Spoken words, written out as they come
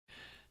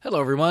Hello,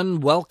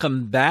 everyone.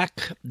 Welcome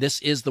back. This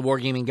is the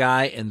Wargaming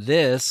Guy, and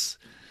this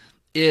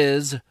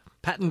is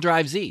Patton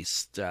Drives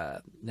East.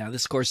 Now,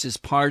 this, of course, is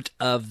part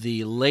of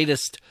the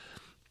latest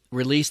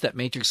release that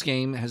Matrix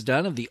Game has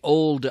done of the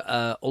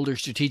older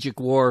strategic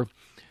war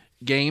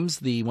games,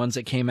 the ones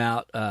that came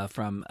out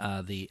from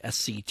the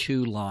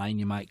SC2 line,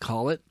 you might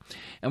call it.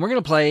 And we're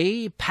going to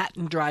play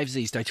Patton Drives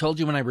East. I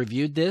told you when I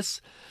reviewed this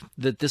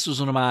that this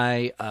was one of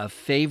my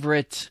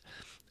favorite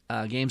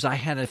games. I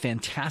had a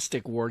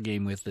fantastic war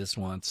game with this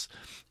once,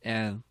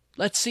 and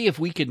let's see if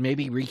we could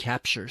maybe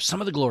recapture some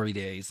of the glory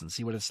days and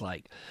see what it's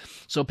like.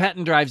 So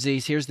Patton Drives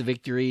East, here's the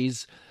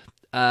victories.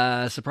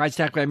 Surprise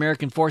attack by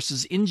American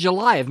forces in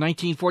July of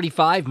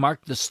 1945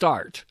 marked the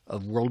start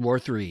of World War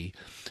III.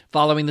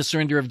 Following the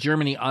surrender of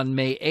Germany on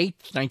May 8,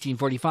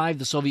 1945,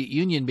 the Soviet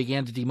Union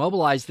began to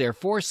demobilize their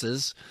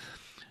forces.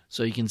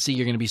 So you can see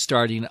you're going to be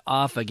starting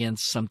off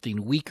against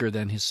something weaker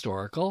than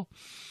historical,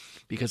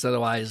 because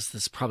otherwise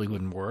this probably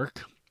wouldn't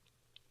work,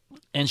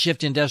 and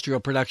shift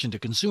industrial production to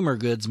consumer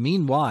goods.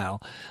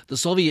 Meanwhile,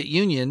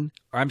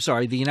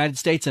 the United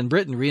States and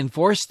Britain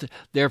reinforced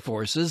their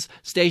forces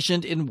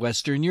stationed in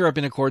Western Europe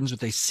in accordance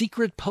with a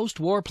secret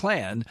post-war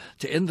plan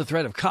to end the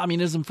threat of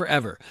communism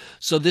forever.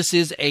 So this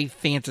is a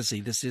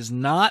fantasy. This is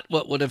not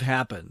what would have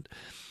happened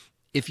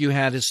if you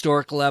had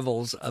historic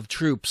levels of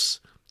troops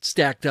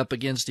stacked up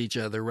against each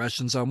other,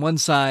 Russians on one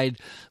side,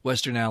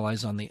 Western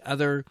allies on the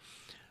other.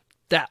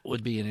 That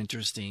would be an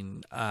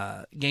interesting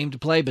game to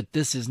play, but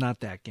this is not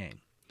that game.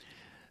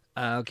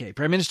 Okay,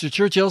 Prime Minister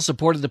Churchill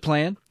supported the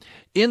plan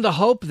in the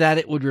hope that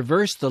it would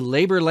reverse the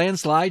labor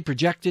landslide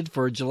projected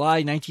for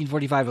July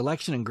 1945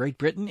 election in Great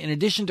Britain, in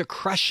addition to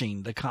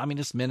crushing the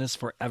communist menace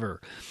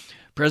forever.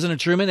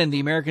 President Truman and the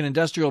American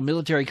industrial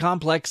military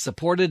complex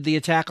supported the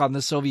attack on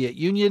the Soviet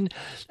Union,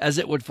 as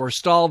it would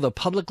forestall the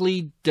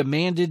publicly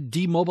demanded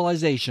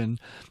demobilization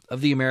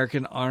of the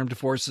American armed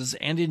forces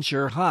and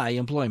ensure high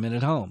employment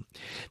at home.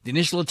 The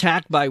initial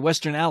attack by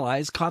Western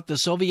allies caught the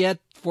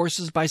Soviet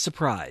forces by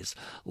surprise.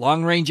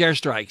 Long-range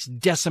airstrikes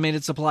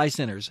decimated supply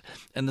centers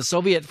and the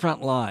Soviet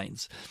front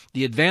lines.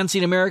 The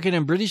advancing American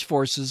and British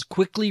forces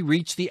quickly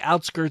reached the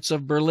outskirts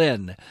of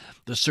Berlin.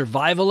 The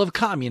survival of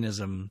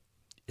communism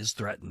is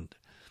threatened.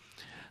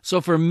 So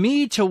for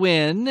me to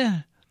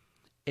win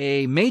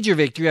a major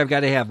victory, I've got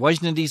to have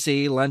Washington,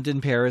 D.C.,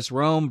 London, Paris,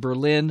 Rome,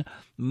 Berlin,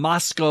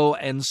 Moscow,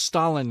 and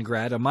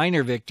Stalingrad. A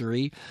minor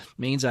victory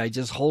means I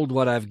just hold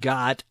what I've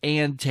got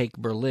and take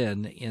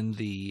Berlin in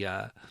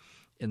the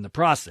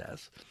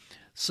process.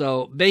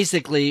 So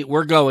basically,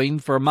 we're going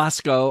for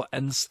Moscow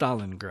and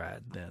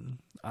Stalingrad then,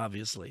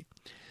 obviously.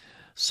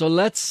 So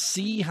let's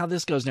see how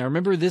this goes. Now,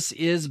 remember, this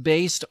is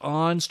based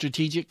on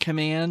Strategic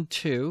Command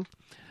 2.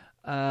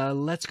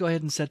 Let's go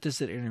ahead and set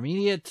this at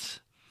intermediate.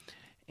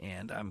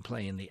 And I'm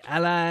playing the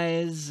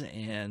Allies,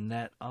 and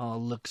that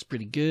all looks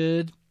pretty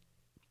good.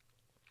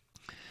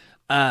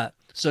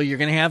 So you're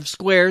going to have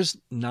squares,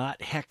 not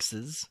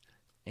hexes.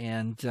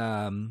 And,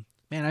 man,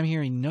 I'm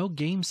hearing no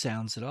game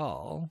sounds at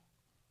all,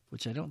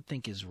 which I don't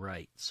think is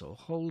right. So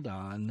hold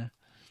on.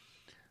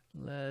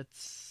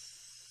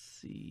 Let's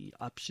see.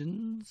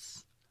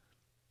 Options.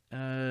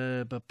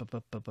 Advanced.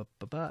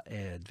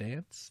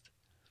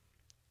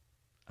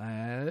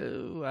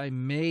 I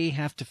may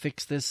have to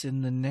fix this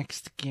in the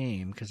next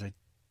game, because I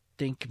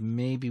think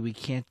maybe we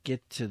can't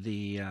get to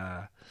the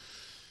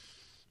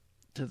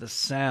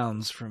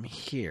sounds from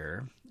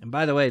here. And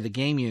by the way, the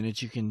game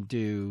units you can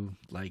do,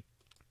 like,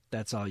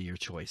 that's all your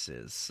choice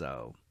is.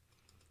 So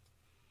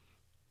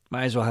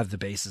might as well have the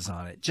bases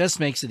on it. Just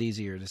makes it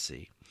easier to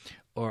see.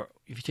 Or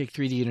if you take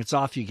 3D units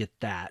off, you get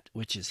that,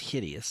 which is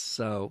hideous.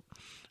 So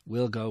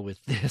we'll go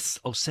with this.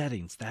 Oh,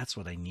 settings. That's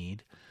what I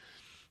need.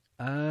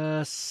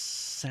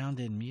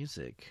 Sound and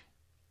music.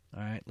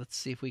 All right, let's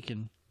see if we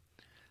can.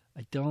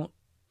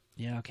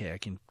 Yeah, okay, I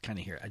can kind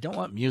of hear it. I don't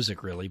want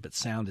music really, but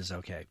sound is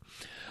okay.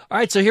 All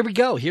right, so here we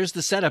go. Here's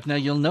the setup. Now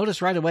you'll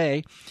notice right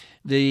away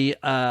we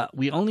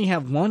only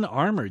have one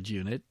armored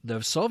unit.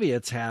 The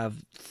Soviets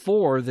have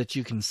 4 that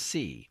you can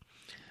see.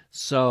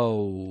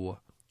 So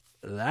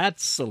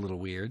that's a little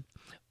weird.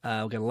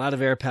 We've got a lot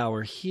of air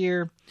power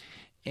here.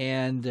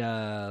 And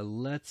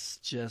let's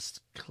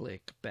just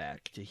click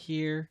back to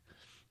here.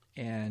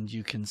 And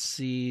you can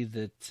see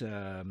that,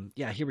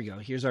 yeah, here we go.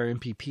 Here's our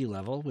MPP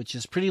level, which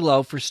is pretty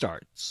low for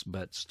starters,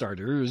 but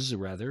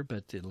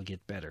it'll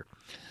get better.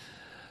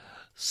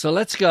 So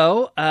let's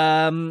go,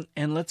 and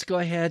let's go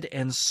ahead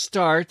and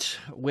start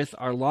with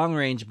our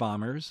long-range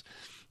bombers.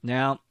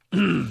 Now,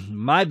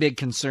 my big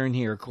concern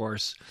here, of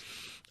course,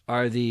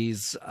 are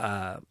these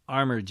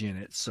armored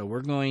units. So we're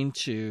going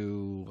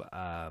to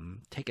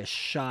take a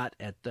shot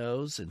at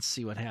those and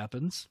see what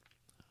happens.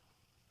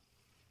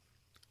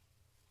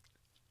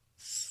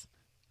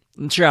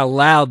 I'm not sure how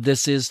loud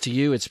this is to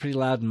you. It's pretty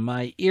loud in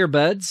my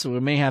earbuds, so we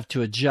may have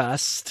to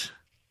adjust.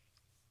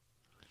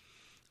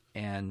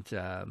 And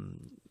yeah,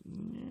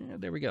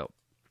 there we go.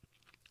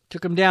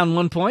 Took them down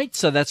 1 point,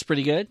 so that's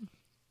pretty good.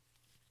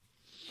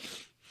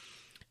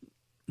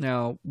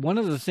 Now, one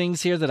of the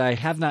things here that I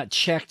have not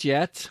checked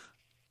yet,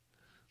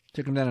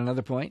 took them down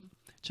another point.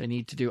 which I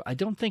need to do. I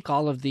don't think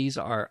all of these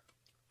are,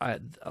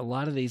 a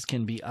lot of these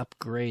can be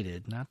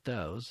upgraded, not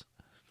those.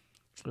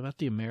 What about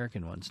the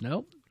American ones?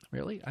 Nope.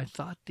 Really? I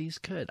thought these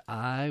could.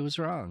 I was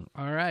wrong.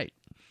 All right.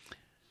 I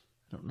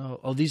don't know.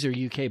 Oh, these are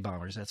UK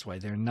bombers. That's why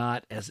they're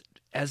not as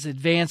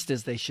advanced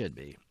as they should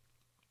be.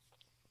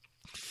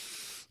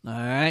 All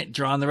right.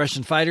 Drawing the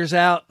Russian fighters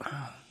out.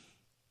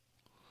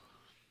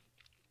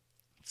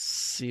 Let's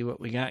see what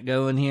we got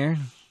going here.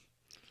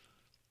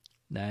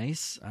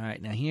 Nice. All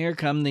right. Now here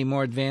come the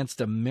more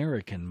advanced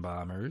American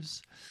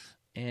bombers.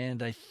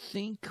 And I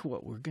think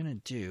what we're going to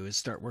do is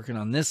start working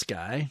on this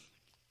guy.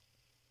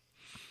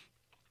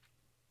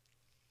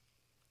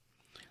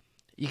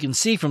 You can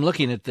see from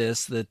looking at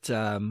this that,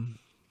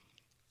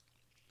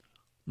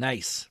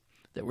 nice,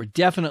 that we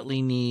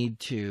definitely need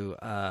to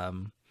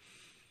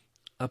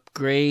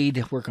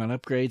upgrade, work on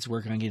upgrades,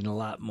 work on getting a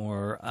lot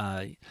more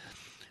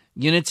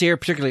units here,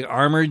 particularly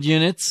armored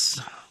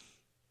units.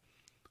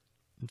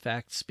 In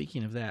fact,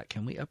 speaking of that,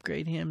 can we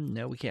upgrade him?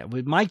 No, we can't.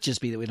 It might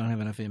just be that we don't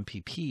have enough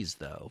MPPs,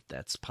 though.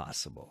 That's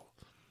possible.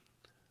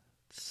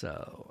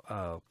 So,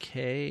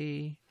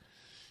 okay.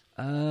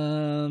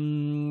 Yeah,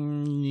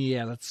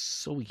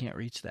 so we can't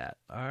reach that.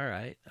 All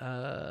right.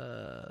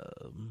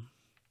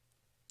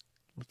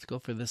 Let's go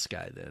for this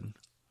guy then.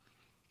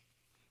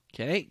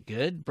 Okay,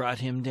 good. Brought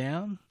him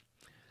down.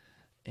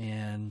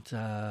 And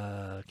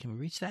can we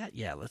reach that?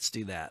 Yeah, let's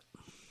do that.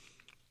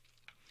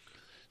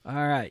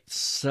 All right,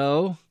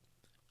 so,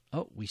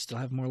 oh, we still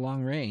have more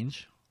long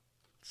range.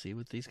 Let's see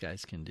what these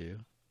guys can do.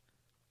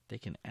 They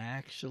can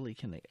actually,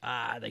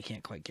 they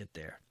can't quite get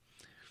there.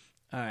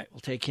 All right, we'll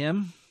take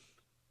him.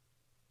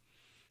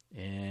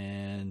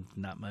 And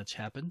not much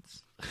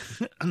happens.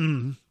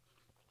 Can't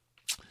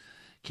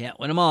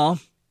win them all.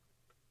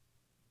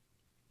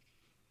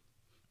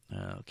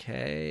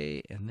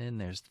 Okay, and then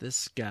there's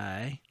this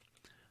guy.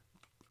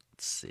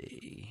 Let's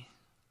see.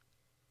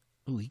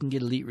 Ooh, he can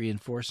get elite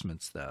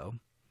reinforcements, though.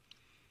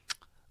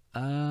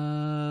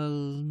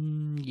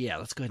 Yeah,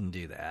 let's go ahead and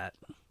do that.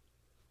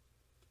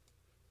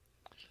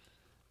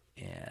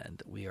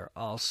 And we are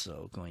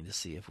also going to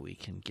see if we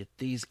can get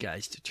these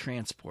guys to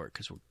transport,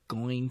 because we're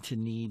going to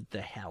need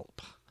the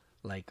help,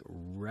 like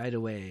right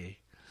away.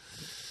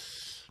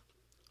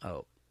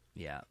 Oh,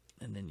 yeah.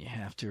 And then you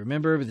have to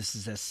remember, this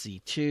is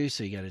SC2,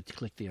 so you got to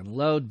click the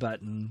unload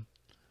button.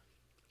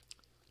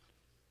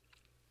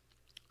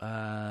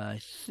 I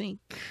think,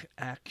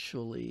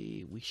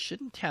 actually, we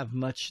shouldn't have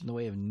much in the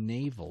way of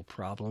naval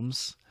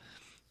problems.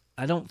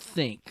 I don't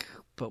think,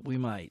 but we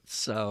might.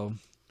 So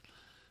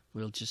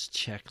we'll just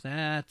check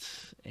that.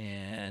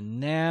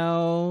 And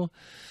now,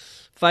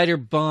 fighter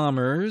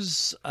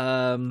bombers.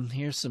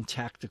 Here's some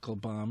tactical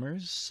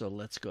bombers. So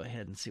let's go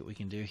ahead and see what we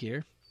can do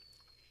here.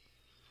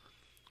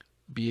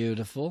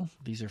 Beautiful.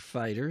 These are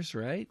fighters,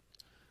 right?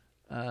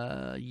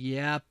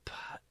 Yep.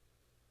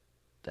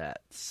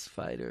 That's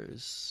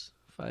fighters.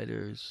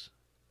 Fighters.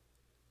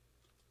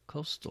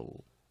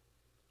 Coastal.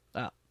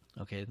 Ah,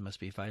 okay, it must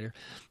be a fighter.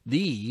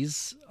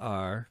 These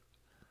are,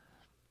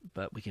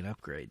 but we can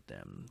upgrade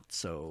them.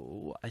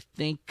 So I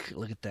think,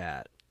 look at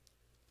that.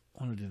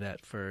 I want to do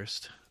that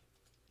first.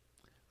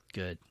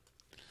 Good.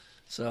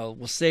 So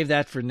we'll save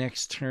that for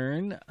next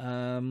turn.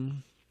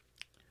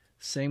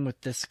 Same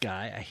with this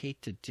guy. I hate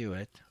to do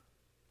it.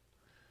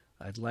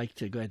 I'd like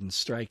to go ahead and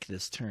strike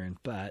this turn,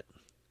 but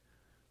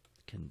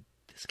can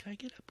this guy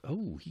get up?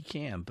 Oh, he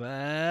can,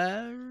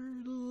 but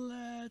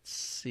let's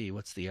see.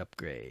 What's the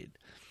upgrade?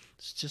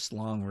 It's just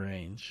long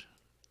range,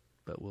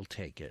 but we'll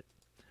take it.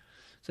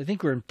 So I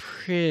think we're in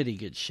pretty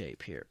good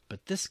shape here.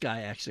 But this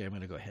guy, actually, I'm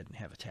going to go ahead and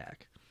have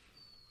attack.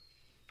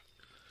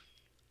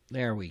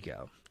 There we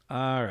go.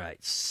 All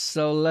right,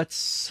 so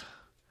let's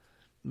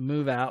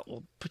move out.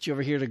 We'll put you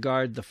over here to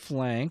guard the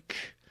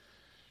flank.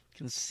 You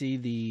can see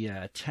the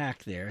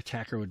attack there.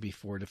 Attacker would be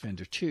 4,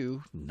 defender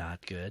 2.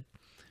 Not good.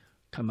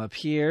 Come up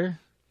here.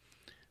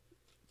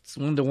 It's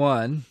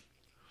 1-to-1.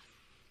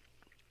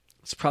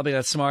 It's probably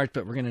not smart,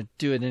 but we're going to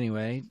do it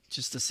anyway,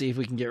 just to see if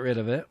we can get rid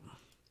of it.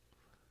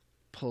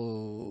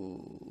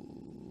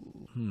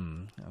 Pull.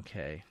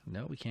 Okay.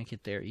 No, we can't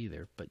get there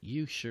either. But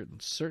you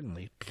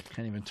certainly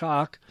can't even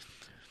talk.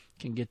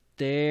 Can get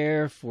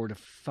there.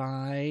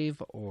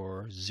 4-to-5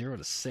 or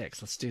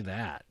 0-to-6. Let's do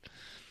that.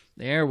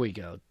 There we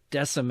go.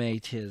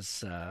 Decimate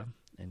his,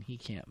 and he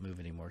can't move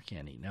anymore,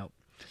 can he? Nope.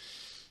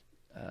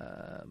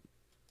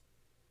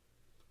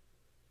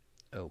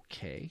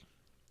 Okay.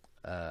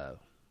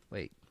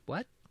 Wait,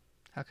 what?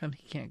 How come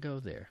he can't go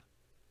there?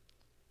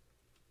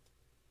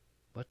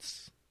 All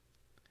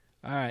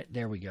right,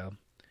 there we go.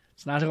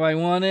 It's not who I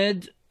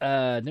wanted.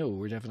 No,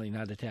 we're definitely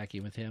not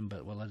attacking with him,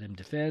 but we'll let him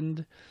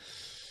defend.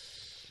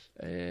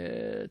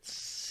 Let's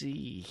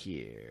see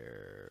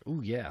here.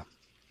 Ooh, yeah.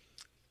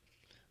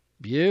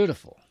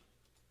 Beautiful.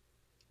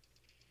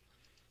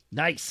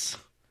 Nice.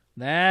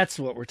 That's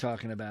what we're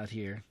talking about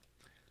here.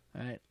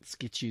 All right, let's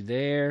get you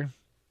there.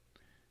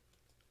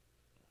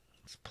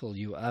 Let's pull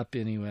you up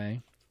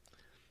anyway.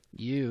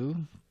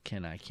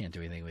 I can't do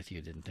anything with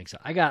you. Didn't think so.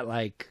 I got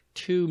like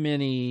too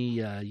many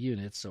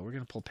units, so we're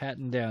going to pull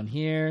Patton down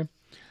here.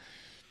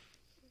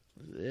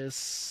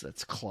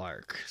 That's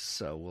Clark.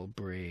 So we'll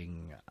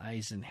bring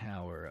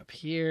Eisenhower up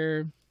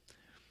here.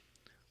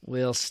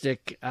 We'll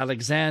stick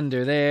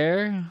Alexander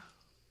there.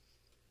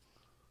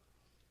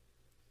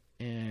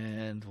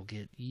 And we'll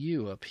get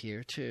you up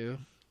here too.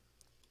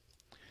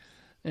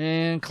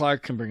 And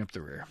Clark can bring up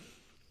the rear.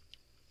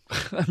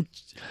 I'm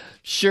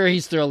sure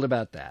he's thrilled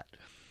about that.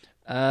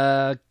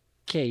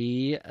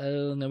 Okay.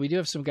 Now we do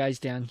have some guys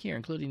down here,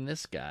 including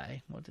this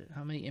guy.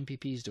 How many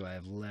MPPs do I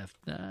have left?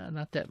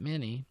 Not that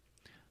many.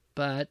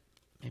 But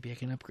maybe I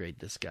can upgrade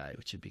this guy,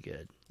 which would be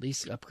good. At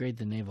least upgrade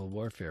the naval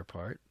warfare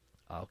part.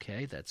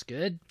 Okay, that's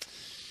good.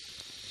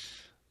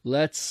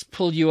 Let's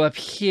pull you up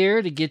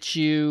here to get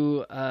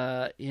you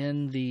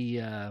in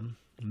the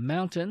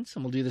mountains,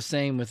 and we'll do the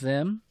same with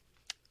them.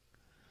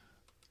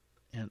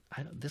 And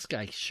this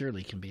guy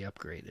surely can be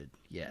upgraded.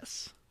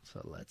 Yes. So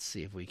let's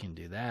see if we can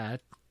do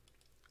that.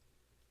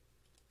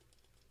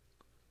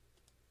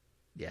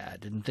 Yeah, I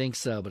didn't think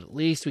so, but at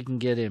least we can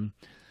get him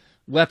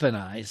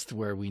weaponized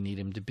where we need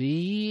him to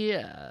be.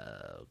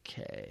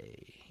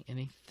 Okay.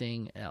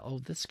 Anything else? Oh,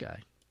 this guy.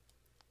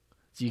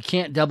 So you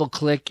can't double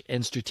click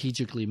and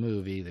strategically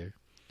move either.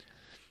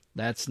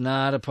 That's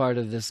not a part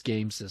of this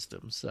game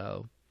system.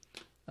 So,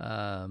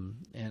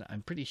 and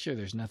I'm pretty sure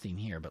there's nothing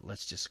here, but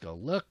let's just go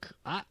look.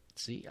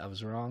 See, I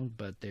was wrong,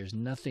 but there's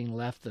nothing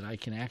left that I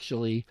can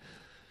actually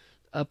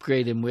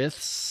upgrade him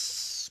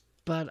with.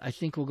 But I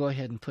think we'll go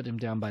ahead and put him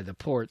down by the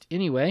port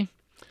anyway.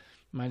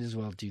 Might as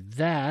well do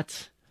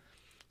that.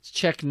 Let's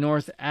check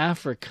North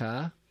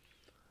Africa.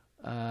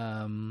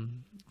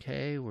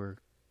 Okay,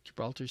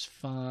 Gibraltar's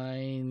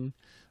fine.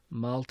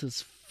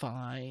 Malta's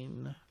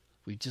fine.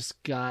 We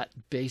just got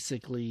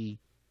basically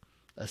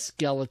a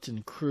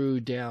skeleton crew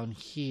down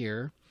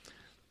here.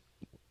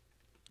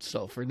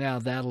 So for now,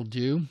 that'll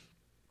do.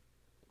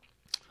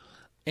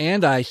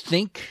 And I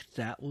think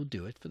that will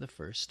do it for the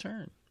first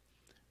turn.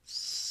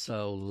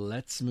 So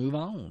let's move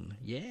on.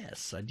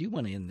 Yes, I do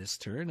want to end this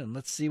turn, and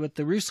let's see what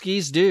the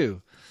Ruskies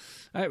do.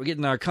 All right, we're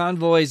getting our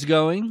convoys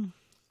going,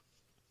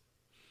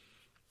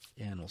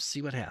 and we'll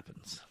see what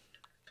happens.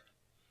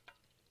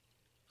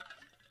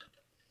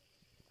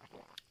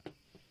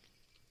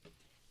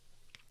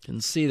 You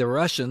can see the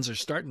Russians are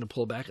starting to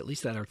pull back. At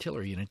least that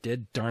artillery unit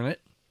did. Darn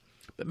it.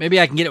 But maybe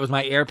I can get it with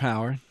my air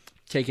power.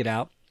 Take it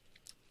out.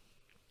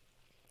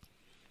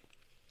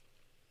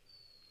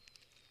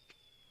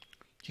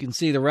 You can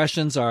see the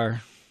Russians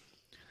are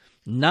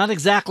not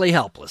exactly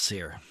helpless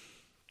here.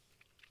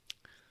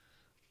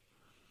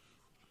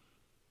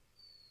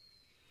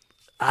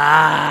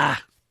 Bad.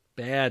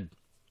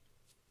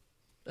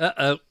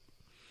 Uh-oh.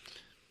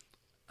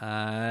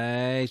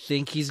 I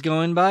think he's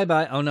going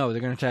bye-bye. Oh, no,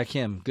 they're going to attack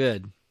him.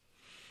 Good.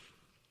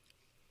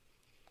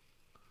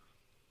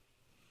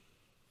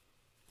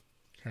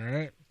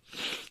 Okay.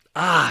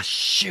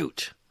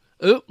 Shoot.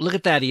 Oh, look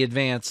at that. He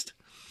advanced.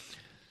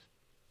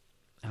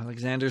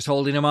 Alexander's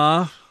holding him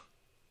off.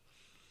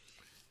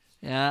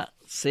 Yeah,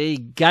 see,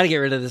 got to get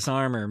rid of this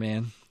armor,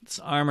 man. This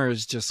armor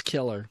is just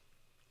killer.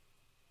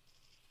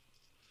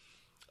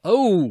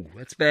 Oh,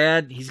 that's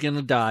bad. He's going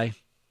to die.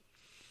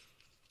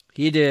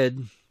 He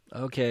did.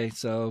 Okay,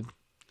 so...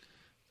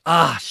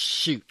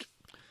 shoot.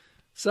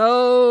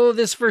 So,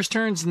 this first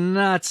turn's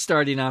not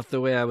starting off the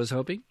way I was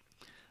hoping.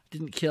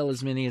 Didn't kill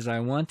as many as I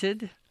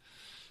wanted.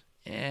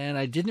 And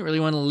I didn't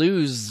really want to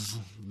lose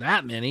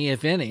that many,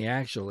 if any,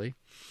 actually.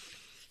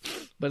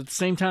 But at the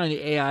same time,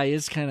 the AI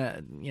is kind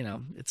of,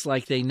 it's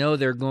like they know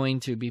they're going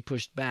to be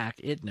pushed back.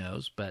 It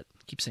knows, but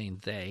I keep saying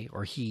they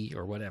or he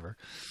or whatever.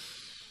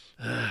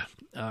 All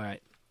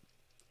right.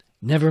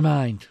 Never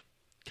mind.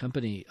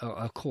 Company,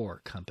 a core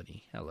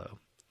company. Hello.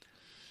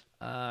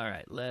 All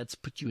right, let's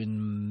put you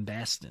in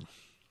Baston.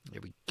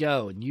 There we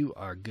go. And you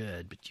are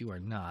good, but you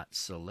are not.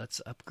 So let's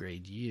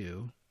upgrade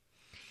you.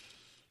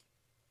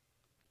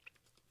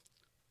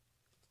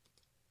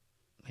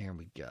 There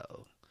we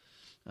go.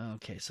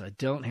 Okay, so I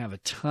don't have a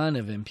ton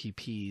of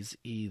MPPs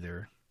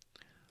either.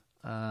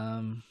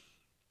 And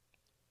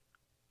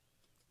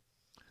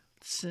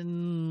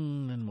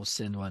we'll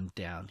send one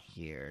down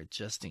here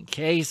just in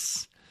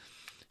case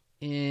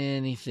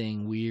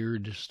anything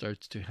weird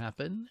starts to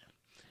happen.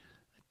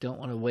 I don't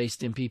want to waste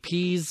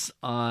MPPs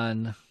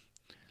on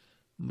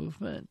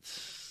movement.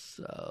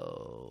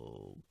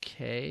 So,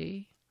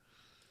 okay.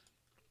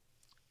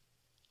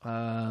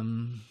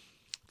 Well,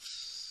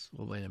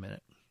 wait a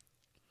minute.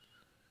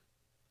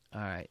 All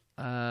right,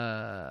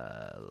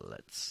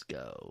 let's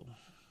go.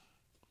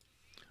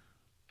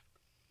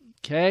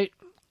 Okay,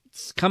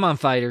 come on,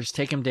 fighters,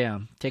 take him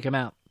down, take him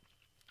out.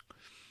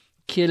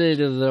 Kill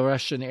the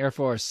Russian Air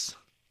Force.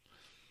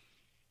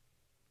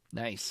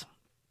 Nice.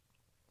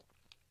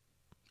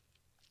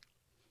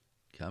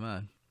 Come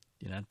on,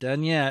 you're not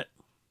done yet.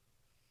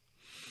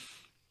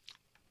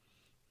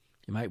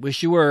 You might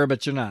wish you were,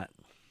 but you're not.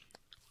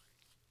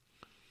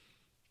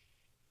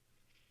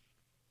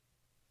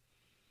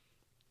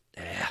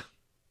 Yeah.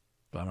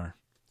 Bummer.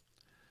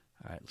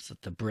 All right, let's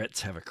let the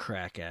Brits have a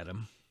crack at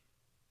him.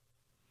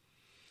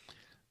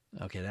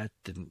 Okay, that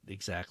didn't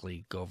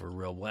exactly go over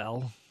real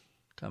well.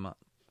 Come on.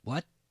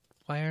 What?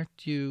 Why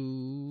aren't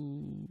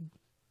you...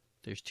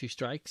 There's 2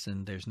 strikes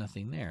and there's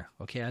nothing there.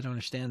 Okay, I don't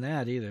understand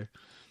that either.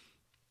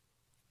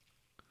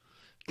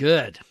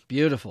 Good.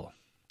 Beautiful.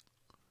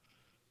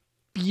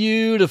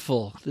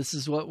 Beautiful. This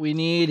is what we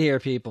need here,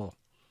 people.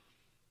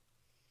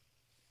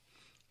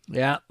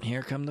 Yeah,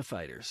 here come the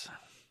fighters.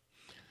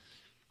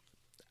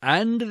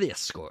 And the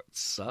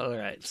escorts. All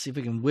right, let's see if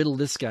we can whittle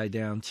this guy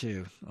down,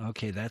 too.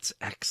 Okay, that's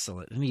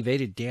excellent. And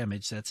evaded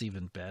damage, that's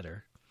even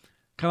better.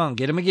 Come on,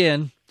 get him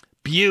again.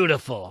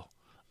 Beautiful.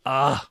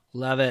 Ah,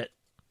 love it.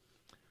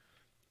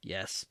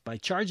 Yes, by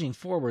charging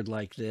forward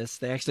like this,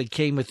 they actually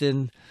came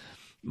within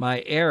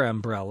my air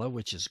umbrella,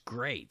 which is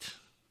great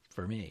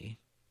for me.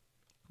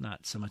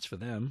 Not so much for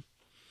them.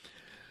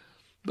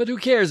 But who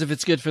cares if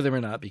it's good for them or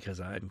not, because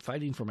I'm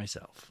fighting for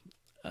myself.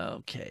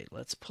 Okay,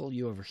 let's pull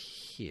you over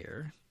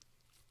here.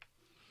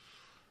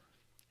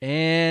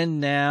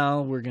 And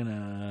now we're going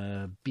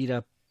to beat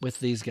up with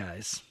these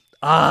guys.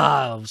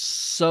 Ah,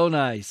 so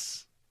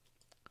nice.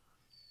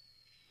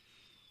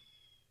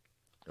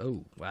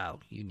 Oh, wow,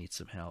 you need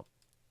some help.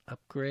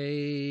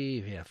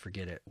 Upgrade. Yeah,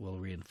 forget it. We'll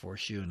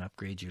reinforce you and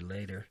upgrade you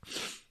later.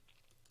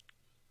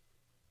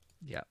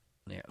 Yeah.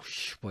 Yeah.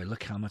 Boy,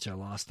 look how much I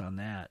lost on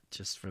that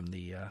just from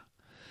the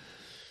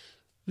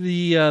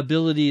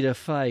ability to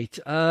fight.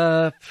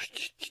 Can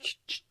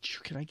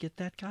I get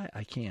that guy?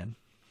 I can.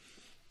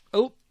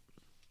 Oh,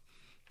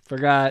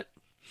 forgot.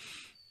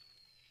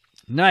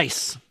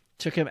 Nice.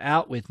 Took him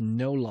out with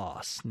no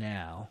loss.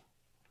 Now,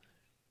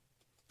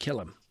 kill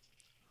him.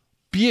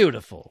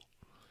 Beautiful.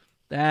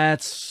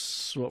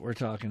 That's what we're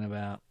talking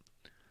about.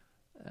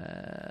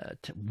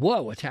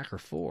 Whoa, attacker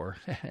 4.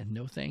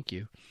 No, thank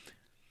you.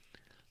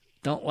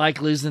 Don't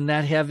like losing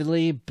that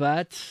heavily,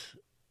 but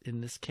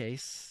in this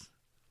case,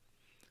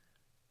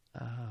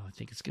 I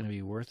think it's going to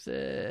be worth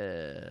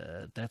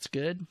it. That's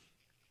good.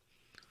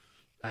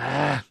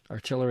 Ah,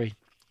 artillery.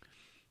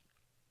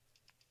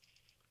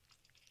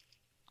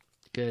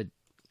 Good.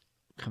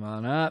 Come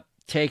on up.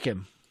 Take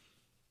him.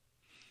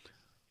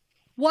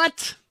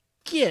 What?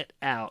 Get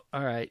out.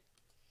 All right.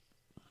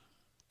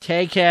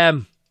 Take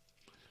him.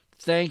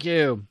 Thank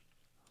you.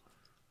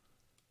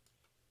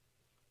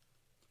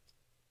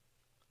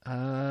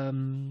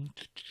 I'm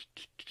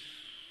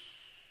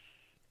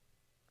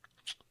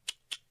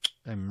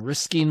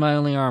risking my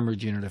only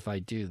armored unit if I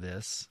do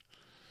this.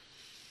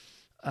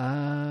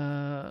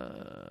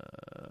 But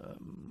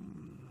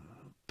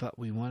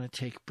we want to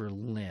take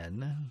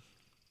Berlin.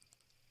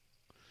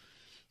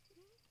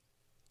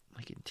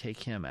 I can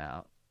take him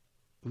out.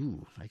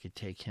 Ooh, I could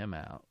take him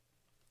out.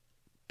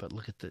 But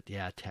look at the...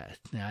 Yeah,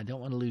 now I don't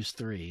want to lose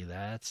 3.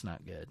 That's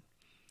not good.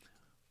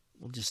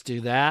 We'll just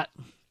do that.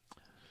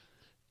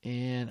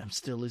 And I'm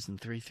still losing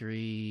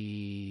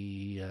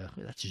 3-3.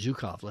 That's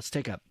Zhukov. Let's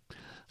take a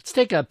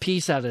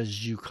piece out of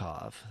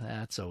Zhukov.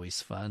 That's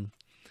always fun.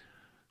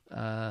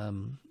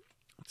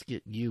 Let's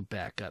get you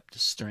back up to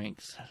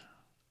strength.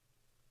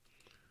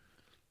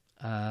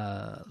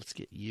 Let's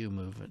get you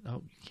moving.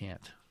 Oh, you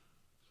can't.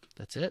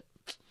 That's it.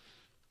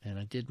 And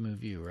I did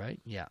move you, right?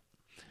 Yeah.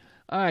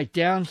 All right,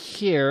 down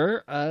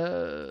here.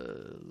 Well,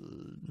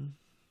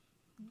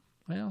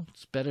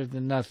 it's better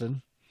than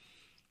nothing.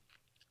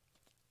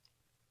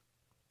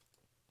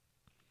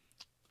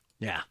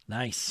 Yeah,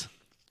 nice.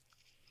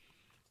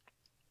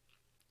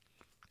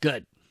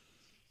 Good.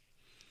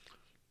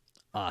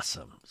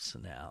 Awesome. So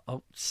now,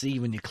 oh, see,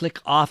 when you click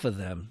off of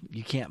them,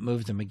 you can't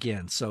move them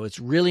again. So it's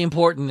really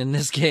important in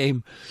this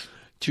game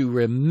to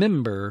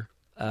remember,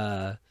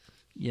 the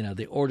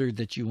order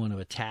that you want to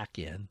attack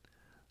in.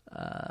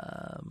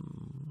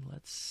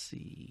 Let's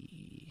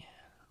see.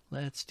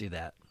 Let's do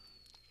that.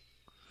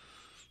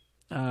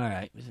 All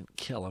right. We didn't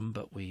kill him,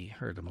 but we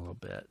hurt him a little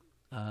bit.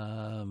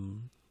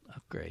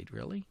 Upgrade,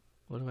 really?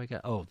 What do I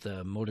got? Oh,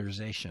 the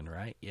motorization,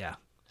 right? Yeah.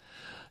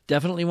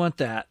 Definitely want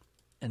that.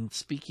 And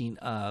speaking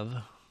of,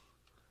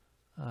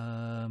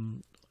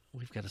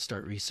 we've got to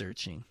start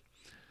researching.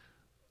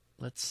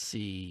 Let's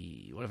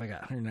see. What have I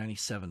got?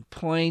 197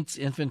 points.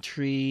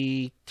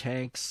 Infantry,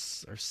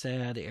 tanks are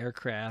sad.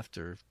 Aircraft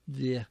or...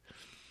 Yeah.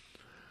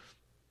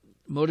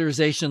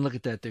 Motorization, look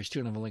at that. There's 2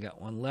 and I've only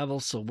got 1 level.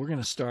 So we're going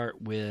to start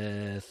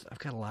with... I've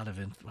got a lot of...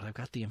 I've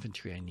got the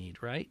infantry I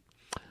need, right?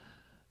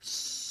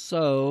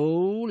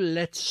 So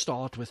let's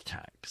start with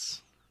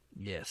tanks.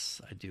 Yes,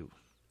 I do.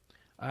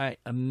 All right,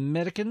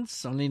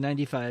 Americans, only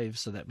 95,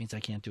 so that means I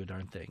can't do a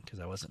darn thing because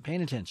I wasn't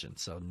paying attention.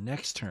 So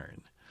next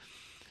turn.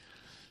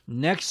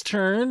 Next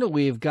turn,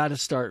 we've got to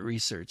start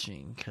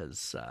researching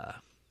because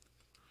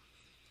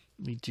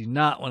we do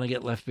not want to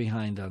get left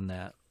behind on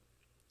that.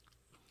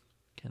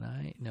 Can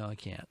I? No, I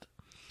can't.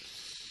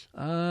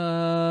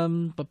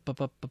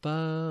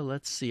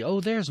 Let's see. Oh,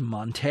 there's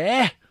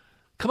Monte.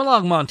 Come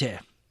along, Monte.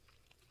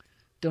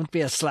 Don't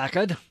be a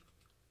slackard.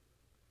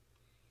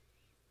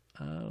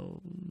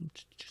 Oh,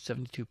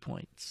 72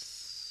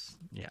 points.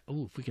 Yeah.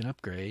 Oh, if we can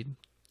upgrade.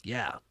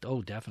 Yeah.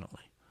 Oh,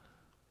 definitely.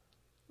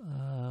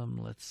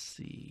 Let's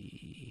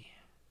see.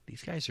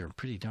 These guys are in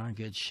pretty darn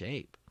good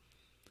shape,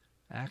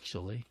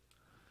 actually.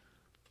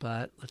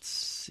 But let's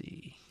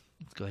see.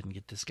 Let's go ahead and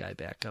get this guy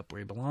back up where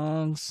he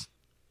belongs.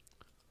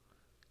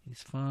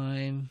 He's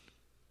fine.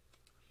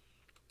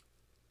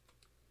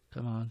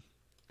 Come on.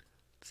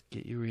 Let's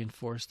get you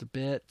reinforced a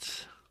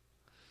bit.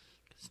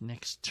 Because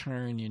next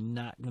turn you're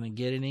not going to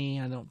get any,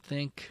 I don't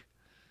think.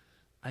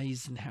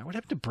 Eisenhower. What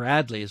happened to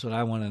Bradley is what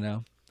I want to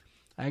know.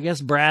 I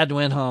guess Brad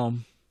went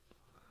home.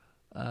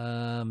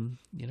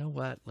 You know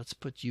what? Let's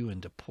put you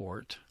into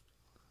port.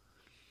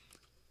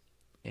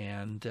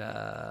 And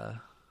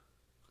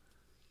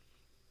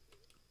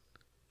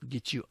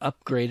get you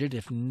upgraded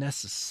if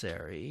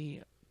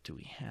necessary. Do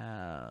we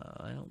have...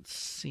 I don't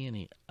see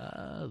any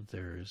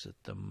others at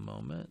the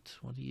moment.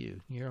 What are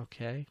you? You're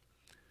okay?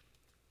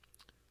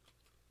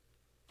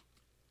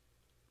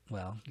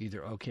 Well,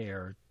 either okay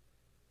or...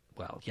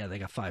 Well, yeah, they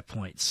got 5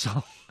 points.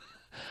 So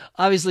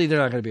obviously they're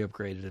not going to be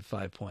upgraded at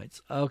 5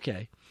 points.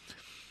 Okay.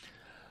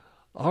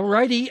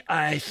 Alrighty.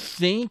 I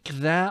think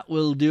that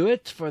will do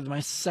it for my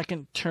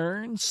second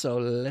turn. So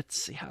let's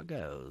see how it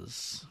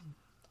goes.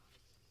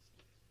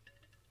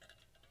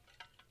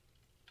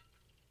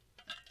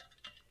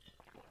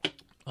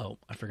 Oh,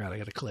 I forgot I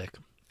got to click.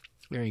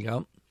 There you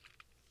go.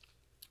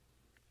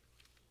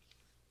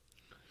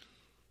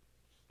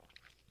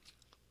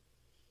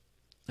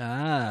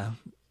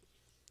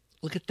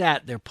 Look at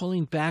that. They're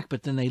pulling back,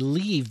 but then they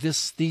leave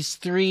these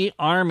three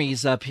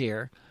armies up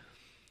here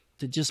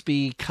to just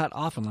be cut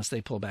off unless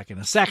they pull back in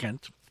a second,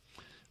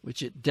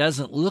 which it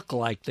doesn't look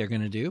like they're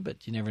going to do,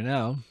 but you never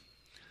know.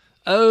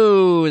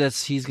 Oh,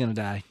 he's going to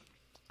die.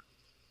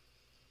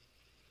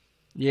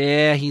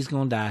 Yeah, he's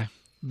going to die.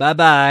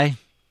 Bye-bye.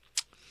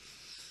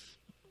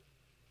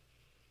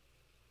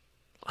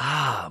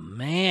 Ah,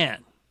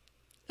 man.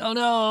 Oh,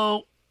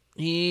 no.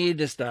 He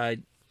just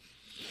died.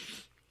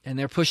 And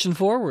they're pushing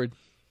forward.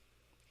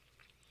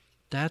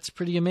 That's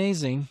pretty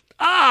amazing.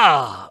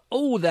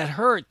 Oh, that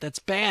hurt. That's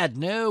bad.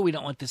 No, we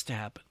don't want this to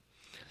happen.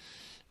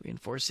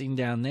 Reinforcing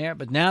down there.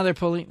 But now they're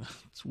pulling.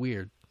 It's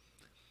weird.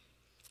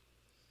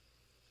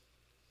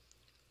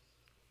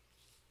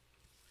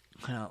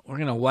 Well, we're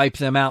going to wipe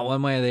them out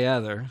one way or the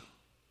other.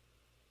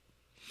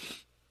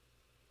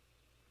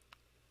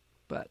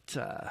 But,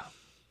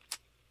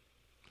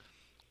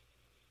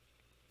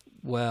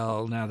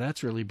 well, now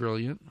that's really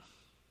brilliant.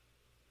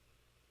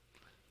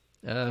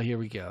 Oh, here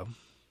we go.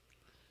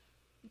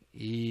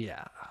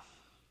 Yeah.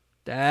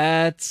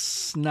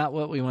 That's not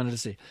what we wanted to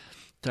see.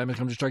 Time has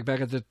come to strike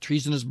back at the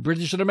treasonous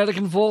British and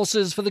American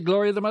forces for the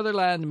glory of the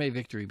motherland. May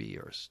victory be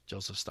yours.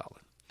 Joseph Stalin.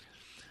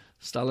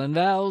 Stalin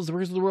vows the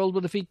workers of the world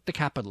will defeat the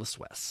capitalist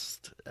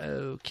West.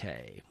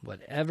 Okay.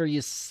 Whatever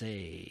you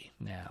say.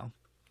 Now,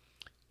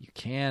 you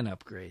can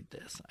upgrade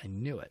this. I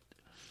knew it.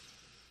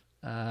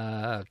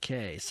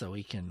 Okay, so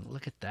we can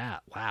look at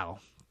that.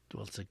 Wow.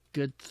 Well, it's a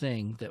good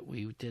thing that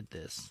we did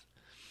this.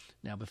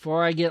 Now,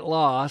 before I get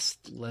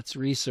lost, let's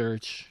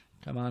research.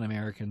 Come on,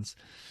 Americans.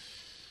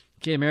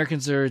 Okay,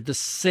 Americans are the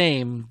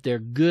same. They're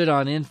good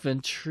on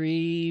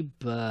infantry,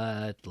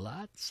 but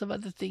lots of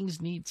other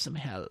things need some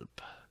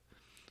help.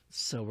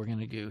 So we're going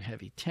to do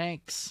heavy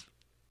tanks,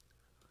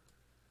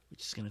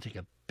 which is going to take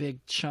a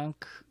big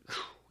chunk.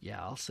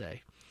 Yeah, I'll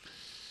say.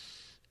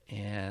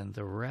 And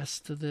the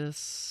rest of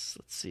this,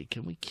 let's see,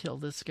 can we kill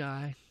this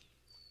guy?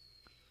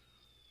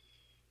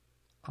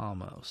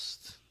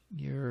 Almost.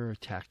 You're a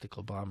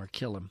tactical bomber.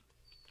 Kill him.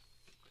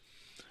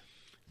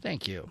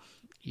 Thank you.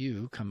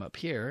 You come up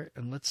here,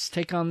 and let's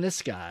take on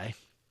this guy.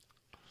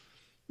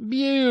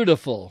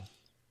 Beautiful.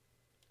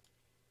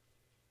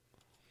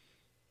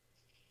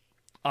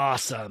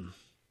 Awesome.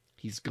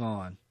 He's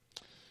gone.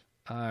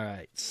 All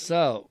right,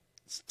 so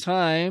it's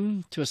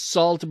time to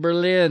assault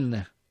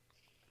Berlin.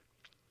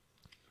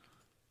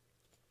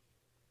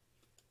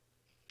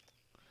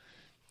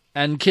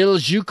 And kill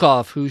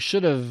Zhukov, who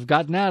should have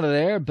gotten out of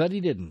there, but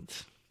he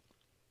didn't.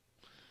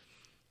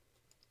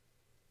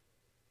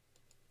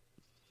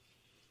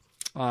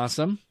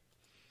 Awesome.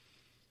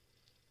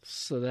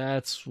 So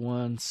that's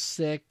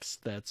 1-6.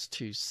 That's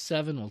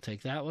 2-7. We'll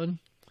take that one.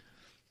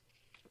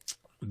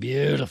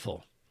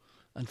 Beautiful.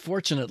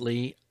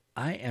 Unfortunately,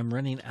 I am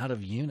running out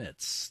of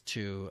units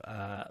to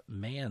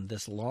man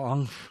this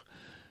long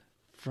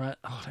front.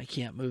 Oh, I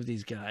can't move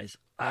these guys.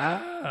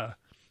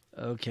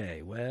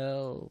 Okay,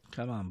 well,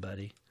 come on,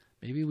 buddy.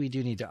 Maybe we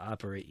do need to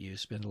operate you,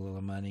 spend a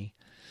little money.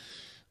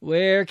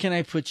 Where can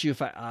I put you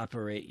if I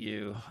operate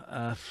you?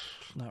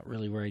 Not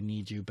really where I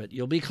need you, but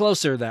you'll be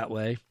closer that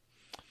way.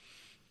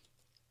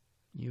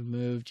 You've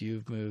moved,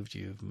 you've moved,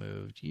 you've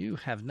moved. You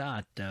have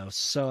not, though.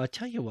 So I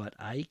tell you what,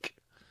 Ike,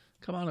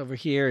 come on over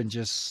here and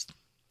just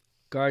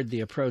guard the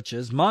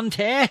approaches.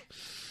 Monte,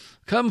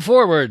 come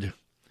forward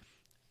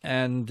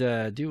and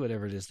do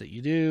whatever it is that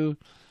you do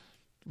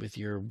with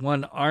your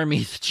one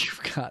army that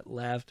you've got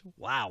left.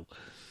 Wow.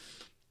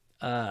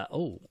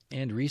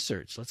 And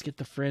research. Let's get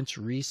the French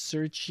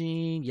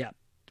researching. Yep,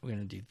 we're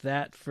going to do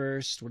that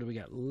first. What do we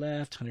got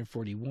left?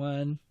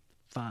 141.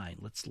 Fine,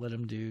 let's let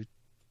them do.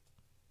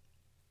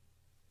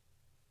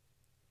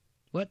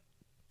 What?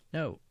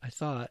 No, I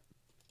thought.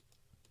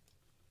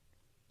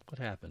 What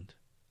happened?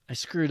 I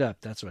screwed up.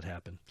 That's what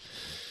happened.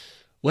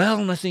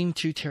 Well, nothing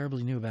too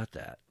terribly new about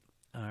that.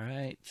 All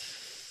right.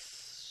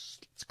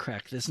 Let's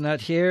crack this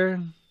nut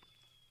here.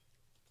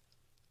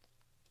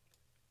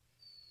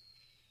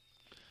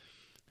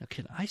 Now,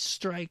 can I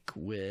strike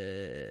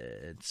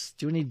with...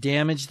 do any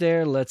damage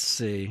there? Let's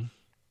see.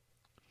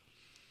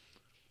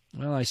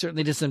 Well, I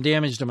certainly did some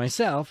damage to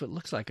myself. It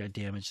looks like I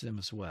damaged them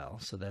as well,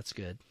 so that's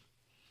good.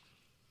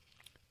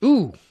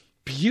 Ooh,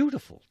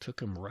 beautiful.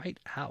 Took him right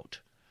out.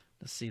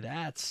 Let's see,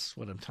 that's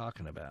what I'm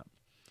talking about.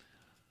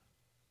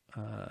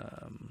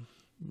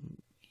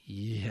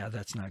 Yeah,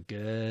 that's not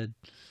good.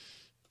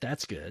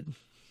 That's good.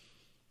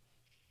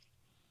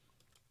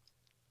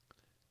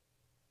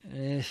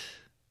 What's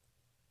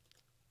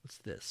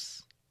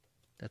this?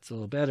 That's a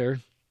little better.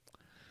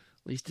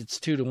 At least it's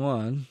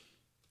 2-1.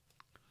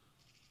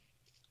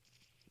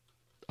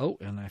 Oh,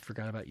 and I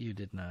forgot about you,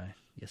 didn't I?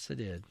 Yes, I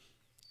did.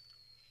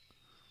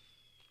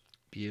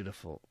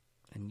 Beautiful.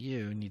 And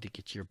you need to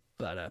get your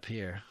butt up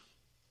here.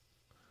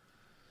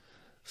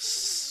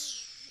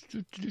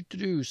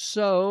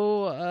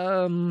 So,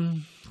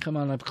 come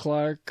on up,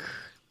 Clark.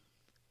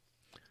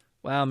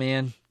 Wow,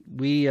 man.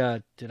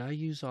 Did I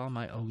use all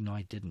my... oh, no,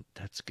 I didn't.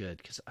 That's good,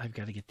 because I've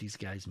got to get these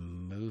guys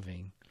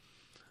moving.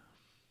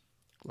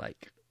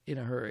 Like, in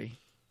a hurry.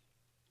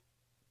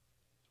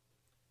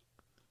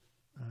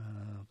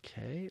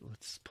 Okay,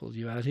 let's pull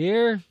you out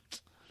here.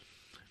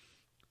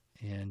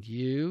 And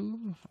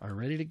you are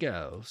ready to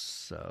go.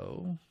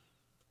 So,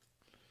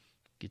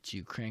 get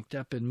you cranked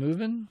up and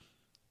moving.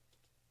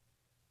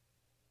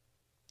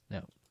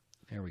 No,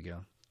 there we go.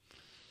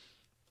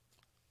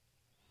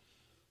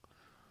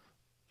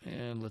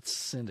 And let's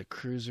send a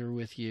cruiser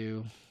with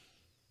you.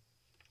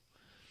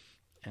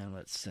 And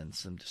let's send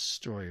some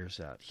destroyers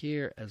out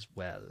here as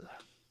well.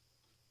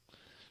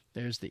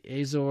 There's the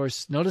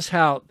Azores. Notice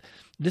how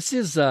this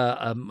is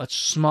a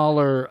much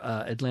smaller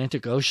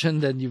Atlantic Ocean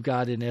than you've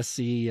got in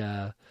SC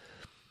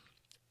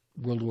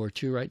World War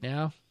II right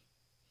now.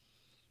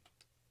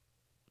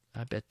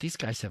 I bet these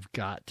guys have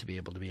got to be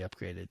able to be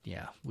upgraded.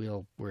 Yeah,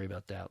 we'll worry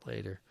about that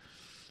later.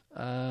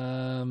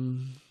 Yeah,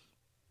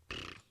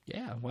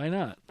 why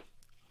not?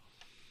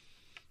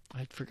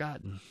 I'd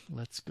forgotten.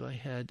 Let's go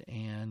ahead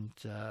and,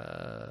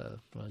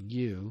 well,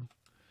 you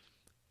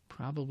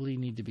probably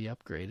need to be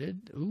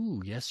upgraded.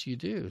 Ooh, yes, you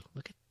do.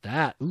 Look at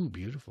that. Ooh,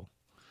 beautiful.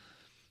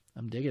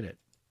 I'm digging it.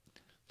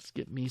 Let's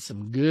get me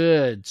some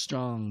good,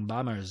 strong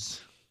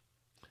bombers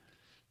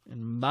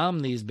and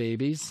bomb these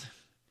babies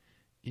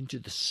into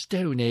the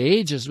Stone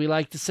Age, as we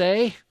like to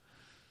say.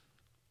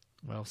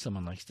 Well,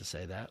 someone likes to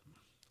say that.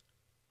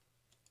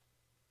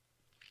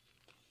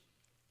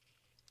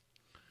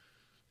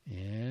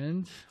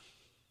 And...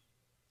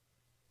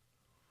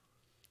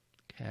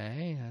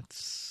 okay,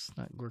 that's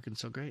not working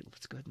so great.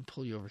 Let's go ahead and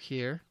pull you over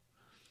here.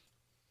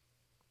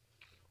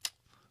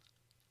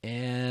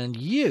 And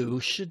you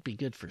should be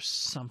good for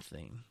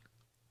something.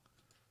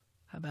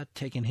 How about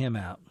taking him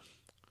out?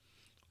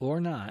 Or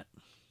not.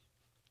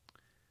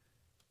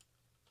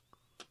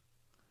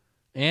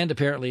 And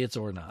apparently it's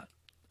or not.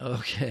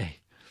 Okay.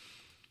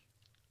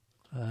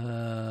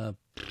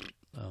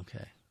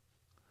 Okay.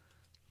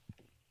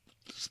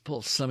 Let's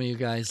pull some of you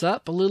guys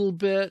up a little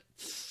bit.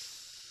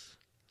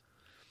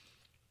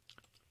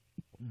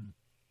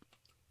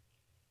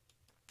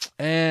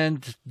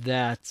 And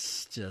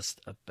that's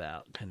just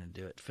about going to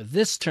do it for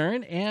this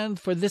turn and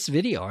for this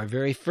video, our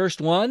very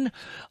first one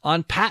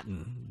on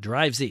Patton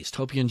Drives East.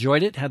 Hope you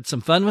enjoyed it, had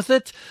some fun with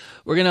it.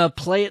 We're going to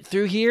play it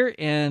through here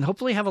and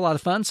hopefully have a lot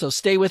of fun. So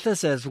stay with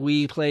us as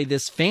we play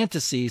this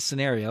fantasy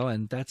scenario,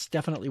 and that's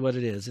definitely what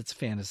it is. It's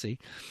fantasy.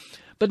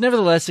 But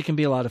nevertheless, it can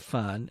be a lot of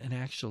fun. And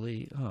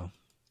actually, oh,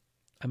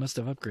 I must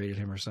have upgraded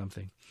him or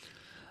something.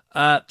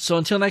 So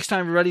until next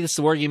time, everybody, this is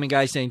the Wargaming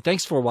Guy saying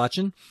thanks for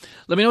watching.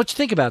 Let me know what you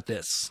think about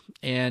this.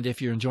 And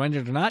if you're enjoying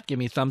it or not, give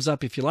me a thumbs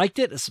up if you liked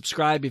it, a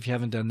subscribe if you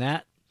haven't done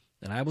that.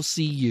 And I will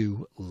see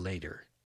you later.